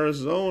Conner,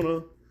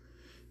 Arizona,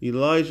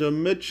 Elijah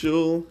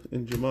Mitchell,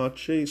 and Jamar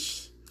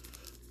Chase,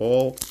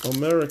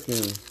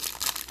 All-American.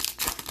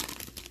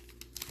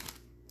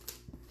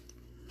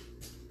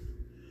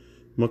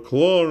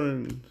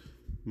 McLaurin,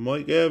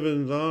 Mike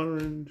Evans,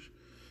 orange,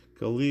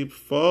 Khalib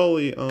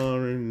Farley,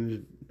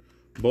 orange,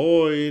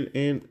 Boyd,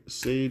 and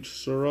Sage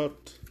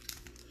Surratt.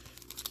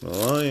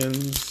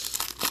 Lions,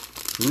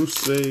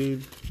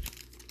 Crusade.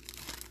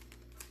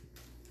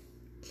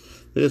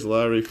 There's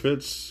Larry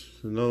Fitz,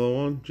 another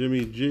one.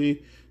 Jimmy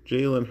G,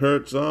 Jalen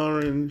Hurts,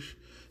 orange,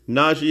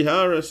 Najee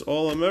Harris,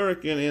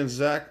 All-American, and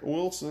Zach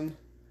Wilson,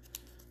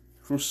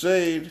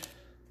 Crusade.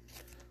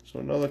 So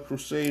another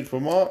Crusade for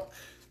Mark.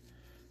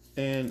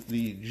 And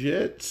the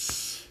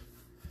Jets.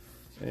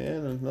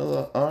 And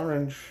another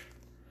orange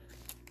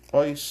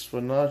ice for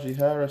Najee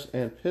Harris,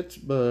 and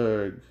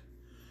Pittsburgh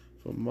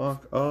for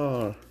Mark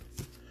R.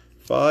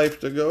 5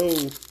 to go.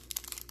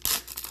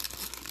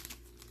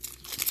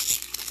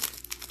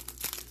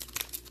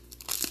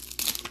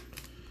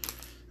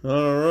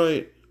 All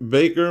right.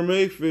 Baker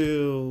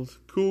Mayfield,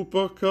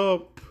 Cooper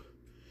Kupp,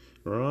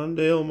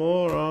 Rondale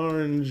Moore,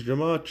 orange,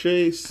 Jamar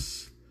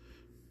Chase,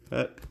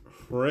 Pat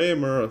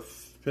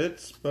Framerth,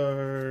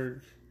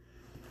 Pittsburgh.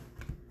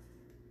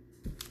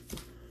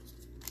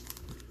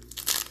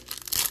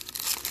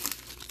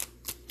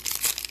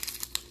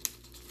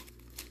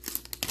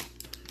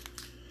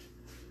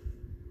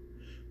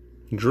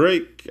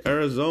 Drake,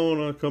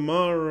 Arizona,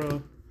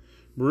 Kamara,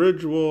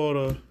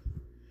 Bridgewater,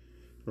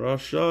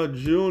 Rashad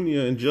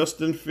Jr., and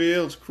Justin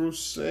Fields,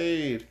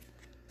 Crusade.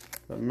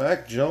 The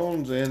Mac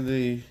Jones and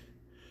the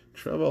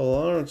Trevor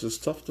Lawrence is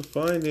tough to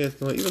find here.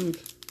 Even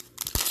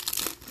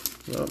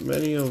not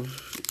many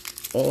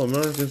of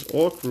All-Americans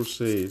or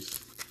Crusades.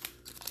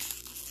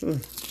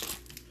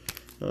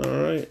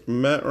 All right,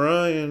 Matt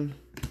Ryan,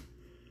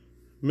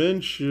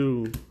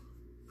 Minshew,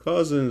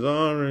 Cousins,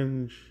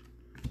 orange,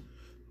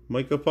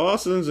 Micah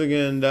Parsons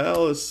again,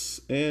 Dallas,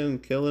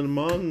 and Kellen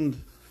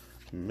Mond,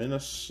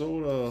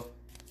 Minnesota.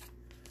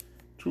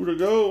 2 to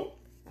go.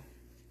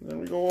 Then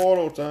we go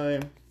auto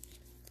time.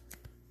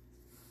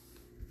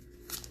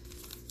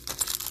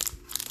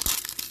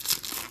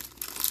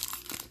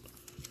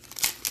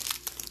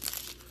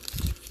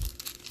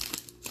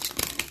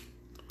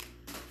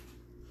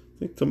 I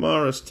think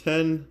tomorrow's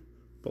 10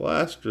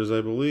 blasters, I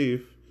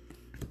believe.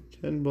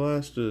 10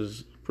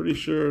 blasters. Pretty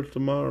sure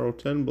tomorrow,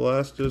 10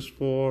 blasters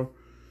for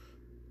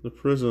the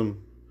Prizm.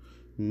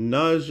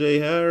 Najee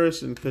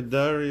Harris and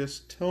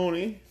Kadarius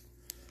Toney.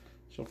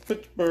 So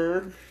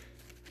Pittsburgh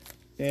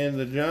and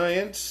the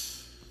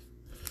Giants.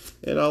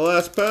 And our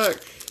last pack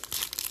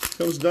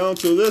comes down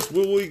to this.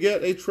 Will we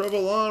get a Trevor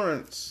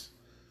Lawrence?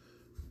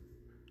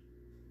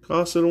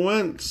 Carson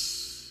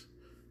Wentz.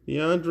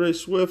 DeAndre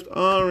Swift,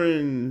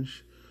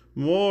 orange.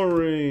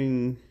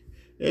 Mooring.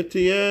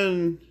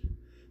 Etienne.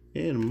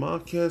 And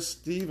Marquez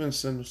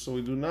Stevenson. So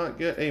we do not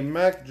get a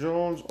Mac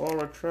Jones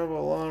or a Trevor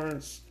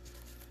Lawrence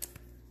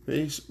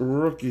base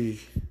rookie.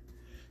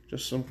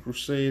 Just some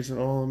Crusades and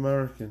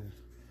All-American.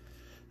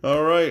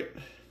 All right.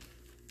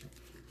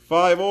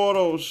 5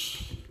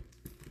 autos.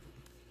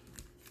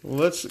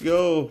 Let's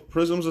go.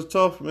 Prizms are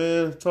tough,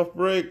 man. Tough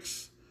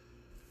breaks.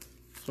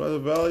 That's why the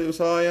value is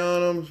high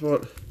on them.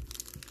 But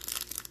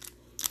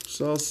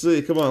so I'll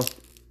see. Come on.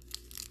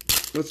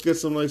 Let's get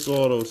some nice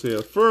autos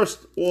here.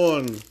 First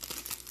one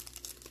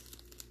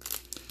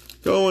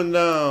going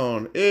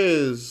down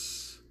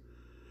is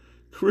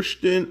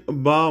Christian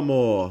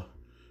Barmore.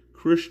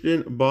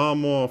 Christian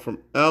Barmore from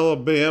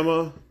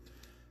Alabama.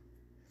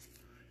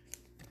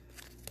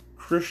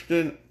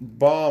 Christian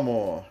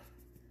Barmore.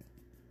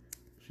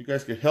 If you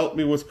guys could help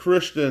me with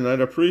Christian, I'd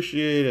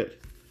appreciate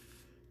it.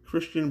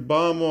 Christian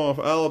Barmore of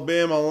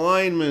Alabama,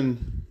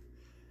 lineman.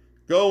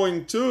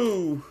 Going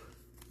to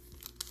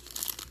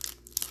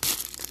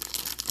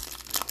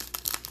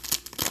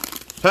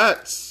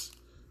Pats.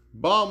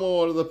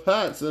 Barmore to the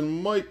Pats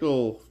and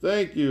Michael.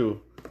 Thank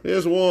you.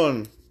 Here's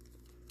one.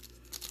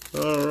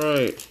 All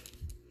right.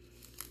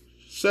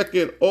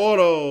 Second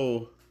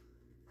auto.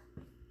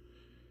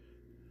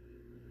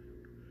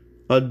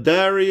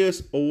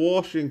 Darius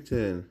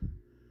Washington.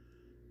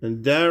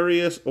 And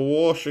Darius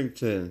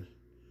Washington.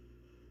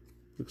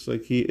 Looks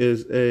like he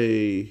is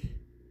a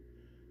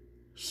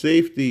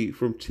safety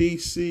from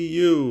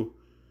TCU.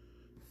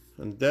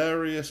 And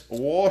Darius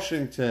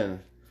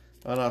Washington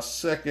on our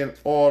second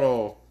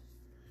auto.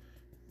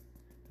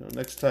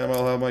 Next time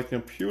I'll have my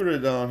computer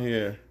down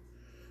here.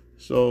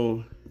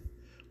 So,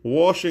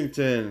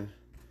 Washington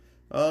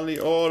on the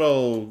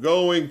auto.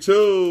 Going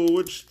to,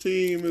 which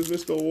team is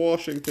Mr.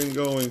 Washington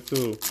going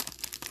to?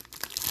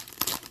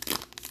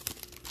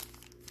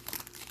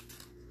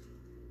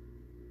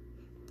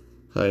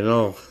 I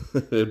know,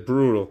 it's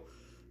brutal.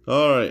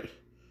 Alright,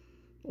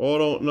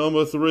 auto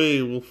number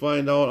 3. We'll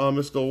find out on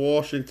Mr.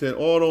 Washington.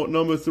 Auto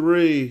number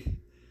 3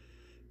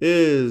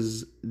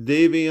 is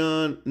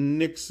Davion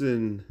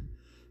Nixon.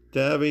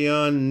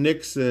 Davion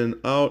Nixon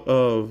out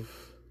of,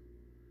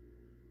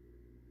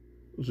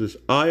 what's this,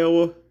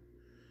 Iowa?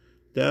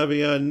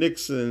 Davion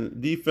Nixon,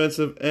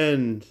 defensive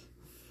end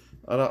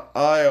out of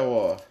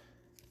Iowa.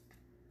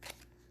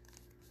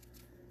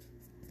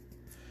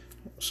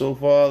 So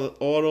far, the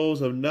autos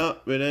have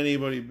not been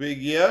anybody big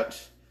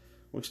yet.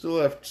 We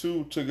still have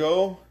 2 to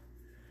go.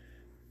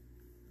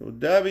 So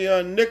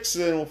Davion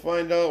Nixon, we'll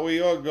find out where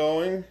you're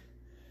going.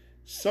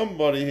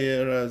 Somebody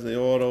here has the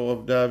auto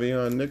of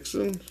Davion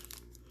Nixon.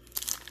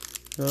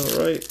 All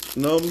right,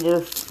 number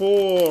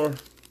 4.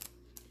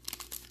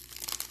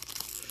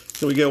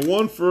 So we get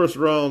 1 first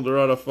rounder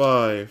out of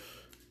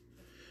 5.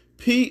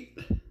 Pete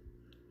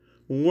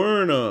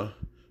Werner.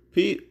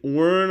 Pete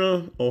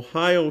Werner,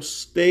 Ohio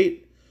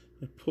State.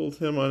 I pulled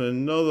him on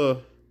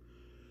another,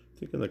 I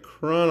think in the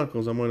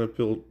Chronicles, I'm going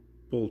to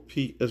pull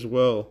Pete as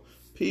well.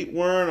 Pete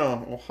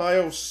Werner,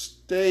 Ohio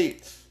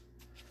State.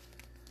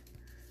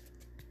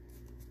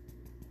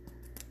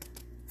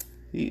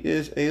 He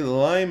is a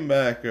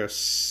linebacker.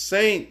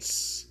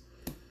 Saints,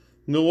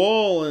 New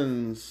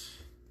Orleans,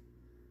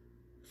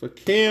 for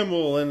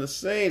Campbell and the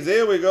Saints.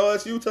 There we go.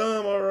 That's you,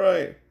 Tom. All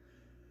right.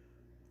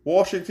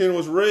 Washington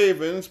was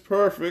Ravens.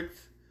 Perfect.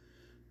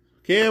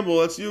 Campbell,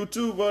 that's you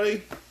too,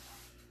 buddy.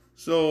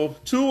 So,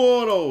 2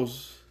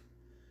 autos.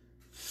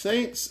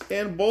 Saints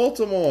and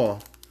Baltimore.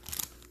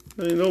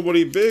 Ain't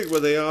nobody big,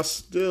 but they are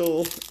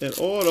still an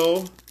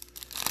auto.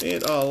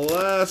 And our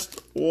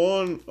last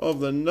one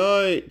of the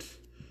night.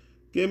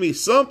 Give me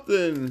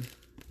something.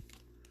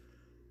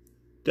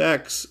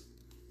 Dax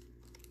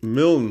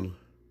Milne.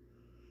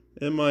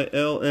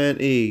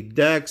 M-I-L-N-E.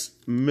 Dax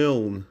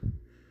Milne.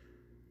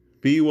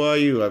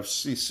 BYU. I've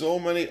seen so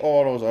many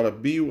autos out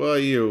of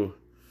BYU.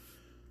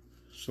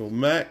 So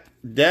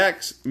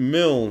Dax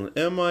Milne,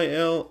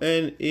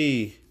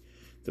 M-I-L-N-E,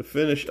 to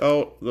finish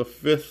out the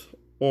 5th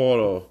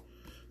auto.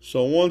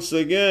 So once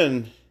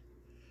again,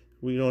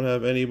 we don't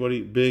have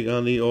anybody big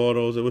on the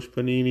autos. I wish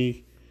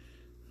Panini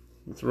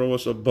would throw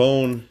us a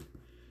bone.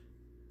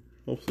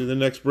 Hopefully the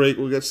next break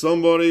we'll get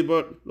somebody,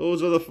 but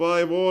those are the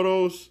 5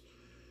 autos.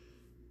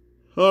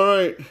 All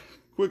right,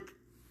 quick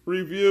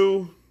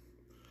review.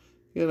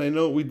 Again, I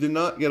know we did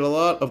not get a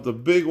lot of the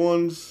big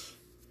ones,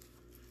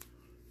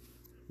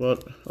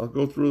 but I'll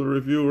go through the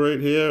review right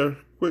here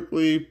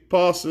quickly.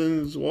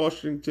 Parsons,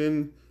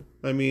 Washington.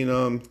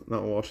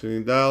 Not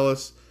Washington,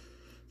 Dallas.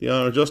 The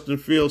honor, Justin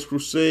Fields,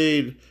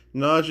 Crusade.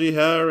 Najee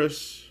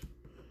Harris.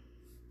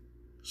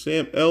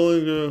 Sam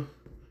Ehlinger,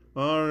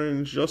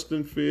 orange.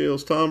 Justin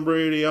Fields. Tom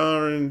Brady,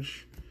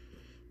 orange.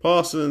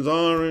 Parsons,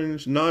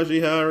 orange.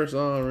 Najee Harris,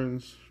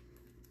 orange.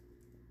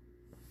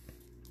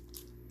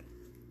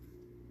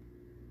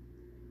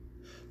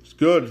 It's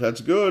good.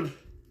 That's good.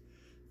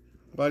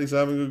 Body's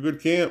having a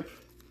good camp.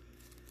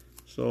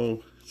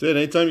 So, that's it.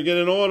 Anytime you get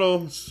an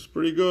auto, it's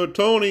pretty good.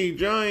 Tony,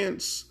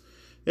 Giants.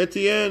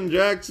 Etienne,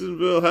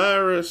 Jacksonville.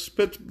 Harris,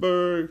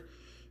 Pittsburgh.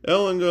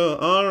 Ehlinger,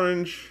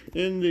 orange.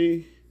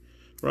 Indy.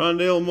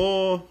 Rondale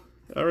Moore,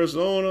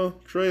 Arizona.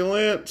 Trey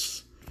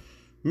Lance.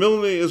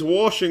 Milne is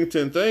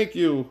Washington. Thank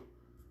you.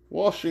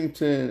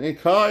 Washington. And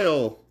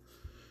Kyle.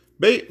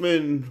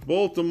 Bateman,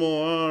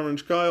 Baltimore,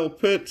 orange. Kyle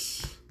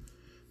Pitts.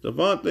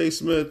 Devontae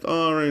Smith,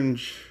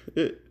 orange.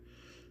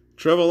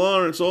 Trevor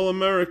Lawrence,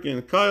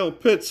 All-American. Kyle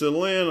Pitts,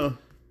 Atlanta.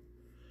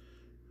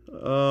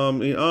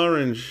 In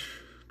orange.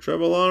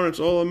 Trevor Lawrence,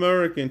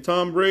 All-American.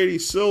 Tom Brady,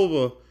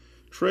 silver.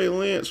 Trey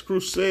Lance,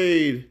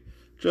 Crusade.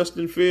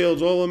 Justin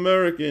Fields,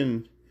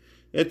 All-American.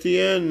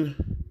 Etienne,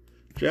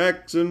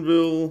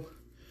 Jacksonville.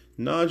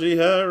 Najee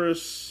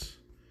Harris.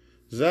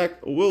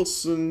 Zach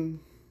Wilson.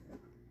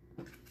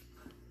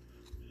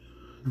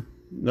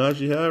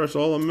 Najee Harris,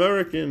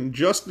 All-American.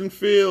 Justin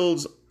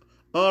Fields,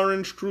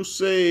 orange,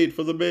 Crusade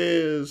for the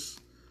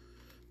Bears.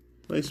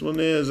 Nice one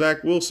there.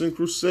 Zach Wilson,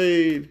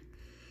 Crusade.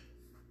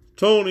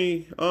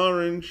 Tony,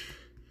 orange.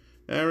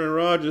 Aaron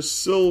Rodgers,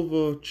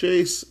 silver.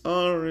 Chase,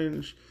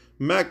 orange.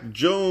 Mac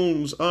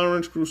Jones,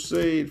 orange,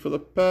 Crusade for the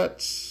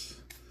Pats.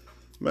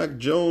 Mac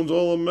Jones,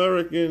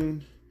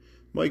 All-American.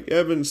 Mike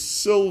Evans,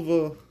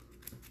 silver.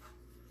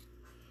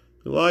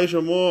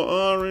 Elijah Moore,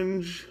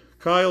 orange.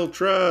 Kyle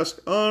Trask,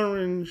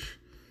 orange.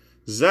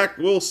 Zach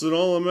Wilson,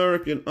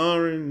 All-American,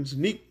 orange.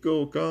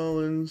 Nico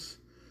Collins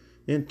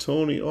and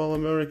Tony,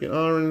 All-American,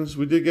 orange.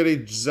 We did get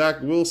a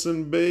Zach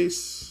Wilson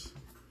base.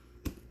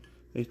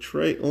 A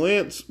Trey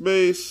Lance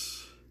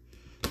base.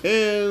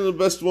 And the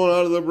best one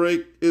out of the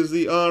break is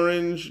the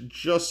orange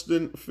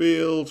Justin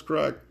Fields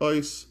cracked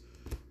ice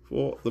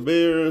for the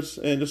Bears.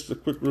 And just a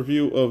quick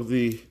review of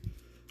the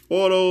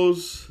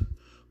autos.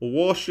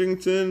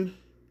 Washington,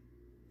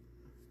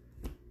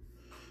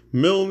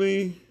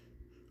 Milne,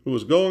 who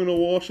was going to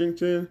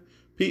Washington,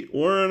 Pete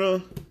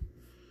Werner,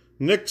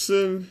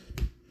 Nixon,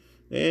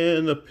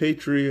 and the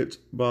Patriots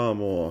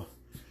Barmore.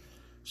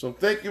 So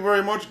thank you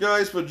very much,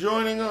 guys, for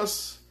joining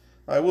us.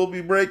 I will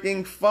be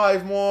breaking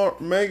 5 more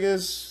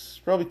megas,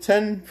 probably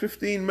 10,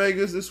 15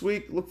 megas this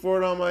week. Look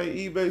for it on my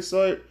eBay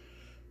site.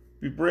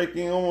 Be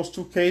breaking almost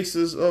 2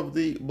 cases of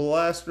the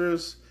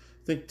blasters.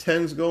 I think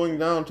 10's going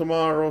down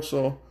tomorrow,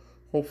 so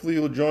hopefully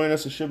you'll join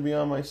us. It should be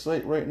on my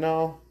site right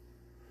now.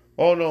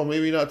 Oh no,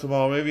 maybe not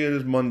tomorrow. Maybe it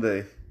is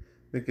Monday.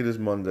 I think it is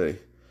Monday.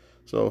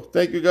 So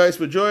thank you guys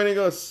for joining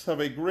us. Have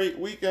a great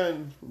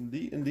weekend from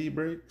D&D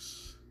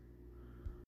Breaks.